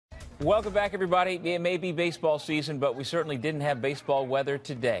Welcome back, everybody. It may be baseball season, but we certainly didn't have baseball weather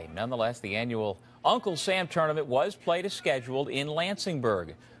today. Nonetheless, the annual Uncle Sam tournament was played as scheduled in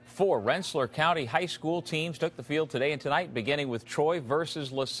Lansingburgh. 4 Rensselaer County high school teams took the field today and tonight, beginning with Troy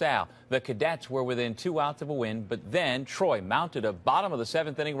versus LaSalle. The Cadets were within 2 outs of a win, but then Troy mounted a bottom of the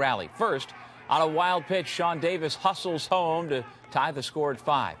 7th inning rally. First, on a wild pitch, Sean Davis hustles home to tie the score at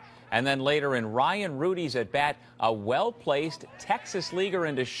 5. And then later in Ryan Rudy's at-bat, a well-placed Texas leaguer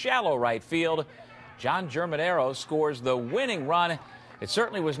into shallow right field. John Germinario scores the winning run. It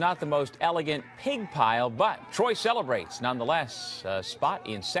certainly was not the most elegant pig pile, but Troy celebrates nonetheless. A spot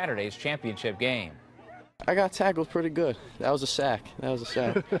in Saturday's championship game. I got tackled pretty good. That was a sack.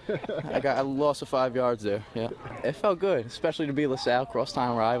 I lost 5 yards there. Yeah, it felt good, especially to be LaSalle,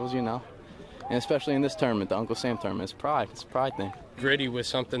 cross-town rivals, you know. And especially in this tournament, the Uncle Sam tournament. It's pride. It's a pride thing. Gritty was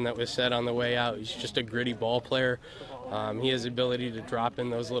something that was said on the way out. He's just a gritty ball player. He has the ability to drop in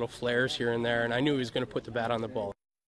those little flares here and there, and I knew he was going to put the bat on the ball.